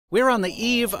We're on the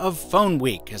eve of Phone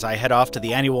Week as I head off to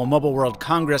the annual Mobile World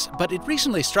Congress, but it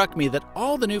recently struck me that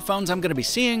all the new phones I'm going to be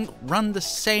seeing run the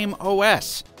same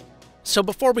OS. So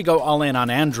before we go all in on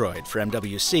Android for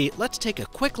MWC, let's take a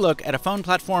quick look at a phone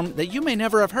platform that you may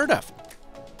never have heard of.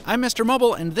 I'm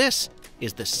MrMobile, and this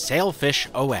is the Sailfish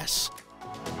OS.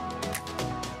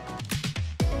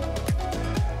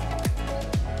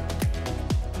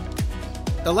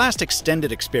 The last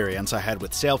extended experience I had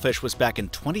with Sailfish was back in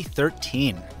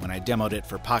 2013, when I demoed it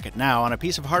for Pocket Now on a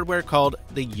piece of hardware called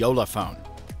the Yola phone.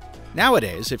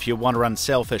 Nowadays, if you want to run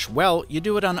Sailfish well, you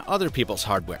do it on other people's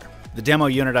hardware. The demo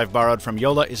unit I've borrowed from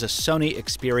Yola is a Sony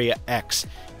Xperia X,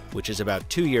 which is about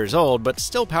 2 years old, but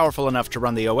still powerful enough to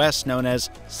run the OS known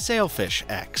as Sailfish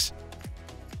X.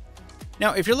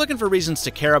 Now, if you're looking for reasons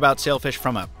to care about Sailfish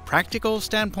from a practical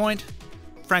standpoint,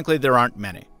 frankly, there aren't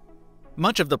many.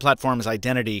 Much of the platform's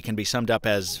identity can be summed up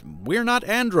as, "We're not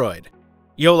Android."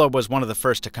 Yola was one of the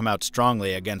first to come out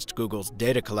strongly against Google's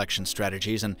data collection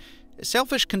strategies, and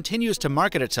Sailfish continues to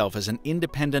market itself as an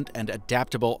independent and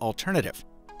adaptable alternative.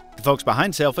 The folks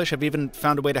behind Sailfish have even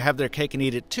found a way to have their cake and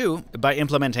eat it too by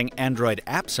implementing Android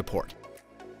app support.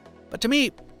 But to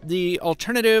me, the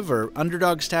alternative or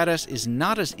underdog status is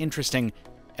not as interesting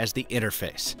as the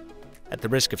interface. At the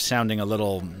risk of sounding a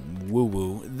little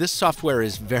woo-woo, this software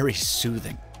is very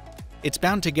soothing. It's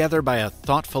bound together by a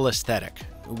thoughtful aesthetic,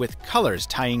 with colors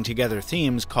tying together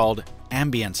themes called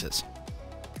ambiances.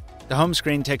 The home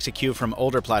screen takes a cue from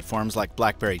older platforms like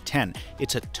BlackBerry 10.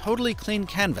 It's a totally clean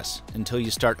canvas until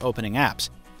you start opening apps,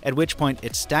 at which point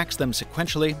it stacks them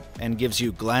sequentially and gives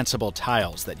you glanceable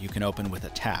tiles that you can open with a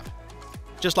tap.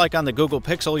 Just like on the Google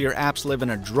Pixel, your apps live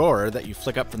in a drawer that you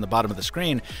flick up from the bottom of the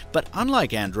screen, but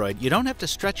unlike Android, you don't have to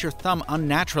stretch your thumb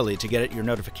unnaturally to get at your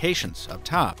notifications up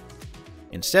top.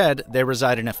 Instead, they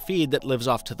reside in a feed that lives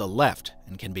off to the left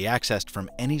and can be accessed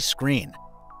from any screen.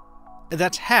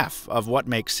 That's half of what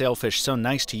makes Sailfish so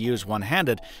nice to use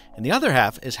one-handed, and the other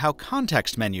half is how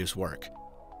context menus work.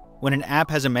 When an app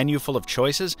has a menu full of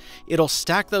choices, it'll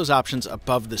stack those options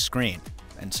above the screen,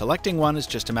 and selecting one is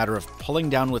just a matter of pulling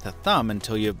down with a thumb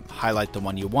until you highlight the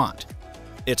one you want.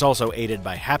 It's also aided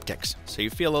by haptics, so you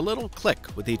feel a little click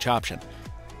with each option.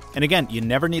 And again, you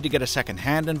never need to get a second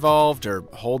hand involved or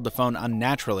hold the phone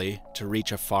unnaturally to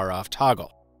reach a far-off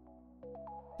toggle.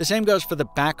 The same goes for the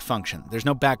back function. There's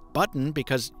no back button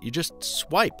because you just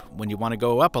swipe when you want to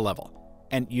go up a level.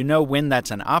 And you know when that's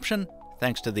an option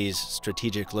thanks to these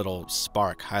strategic little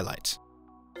spark highlights.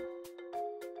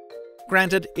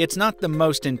 Granted, it's not the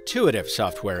most intuitive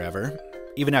software ever.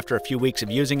 Even after a few weeks of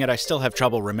using it, I still have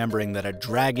trouble remembering that a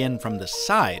drag in from the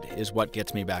side is what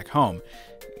gets me back home,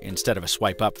 instead of a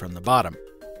swipe up from the bottom.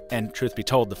 And truth be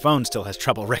told, the phone still has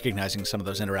trouble recognizing some of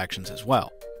those interactions as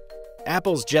well.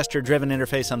 Apple's gesture-driven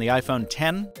interface on the iPhone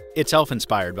X, itself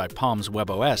inspired by Palm's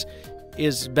WebOS,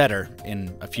 is better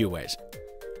in a few ways.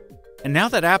 And now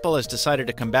that Apple has decided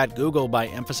to combat Google by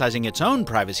emphasizing its own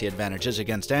privacy advantages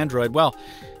against Android, well,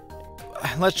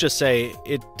 let's just say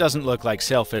it doesn't look like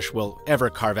Sailfish will ever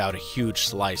carve out a huge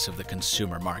slice of the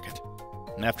consumer market.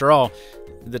 And after all,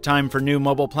 the time for new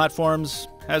mobile platforms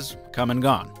has come and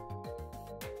gone.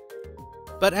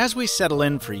 But as we settle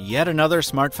in for yet another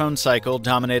smartphone cycle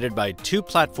dominated by two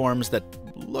platforms that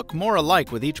look more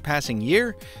alike with each passing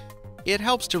year, it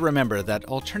helps to remember that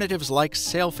alternatives like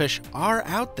Sailfish are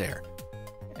out there.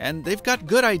 And they've got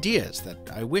good ideas that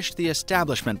I wish the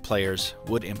establishment players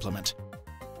would implement.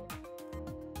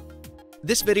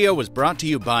 This video was brought to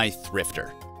you by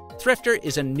Thrifter. Thrifter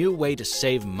is a new way to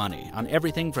save money on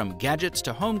everything from gadgets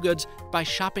to home goods by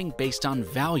shopping based on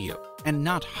value and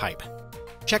not hype.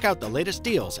 Check out the latest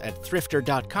deals at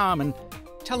thrifter.com and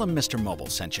tell them MrMobile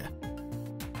sent you.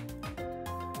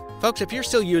 Folks, if you're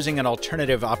still using an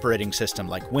alternative operating system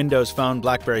like Windows Phone,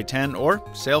 BlackBerry 10, or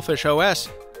Sailfish OS,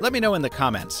 let me know in the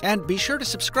comments. And be sure to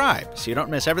subscribe so you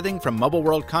don't miss everything from Mobile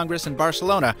World Congress in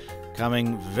Barcelona,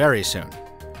 coming very soon.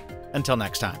 Until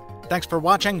next time, thanks for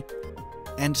watching,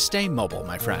 and stay mobile,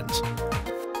 my friends.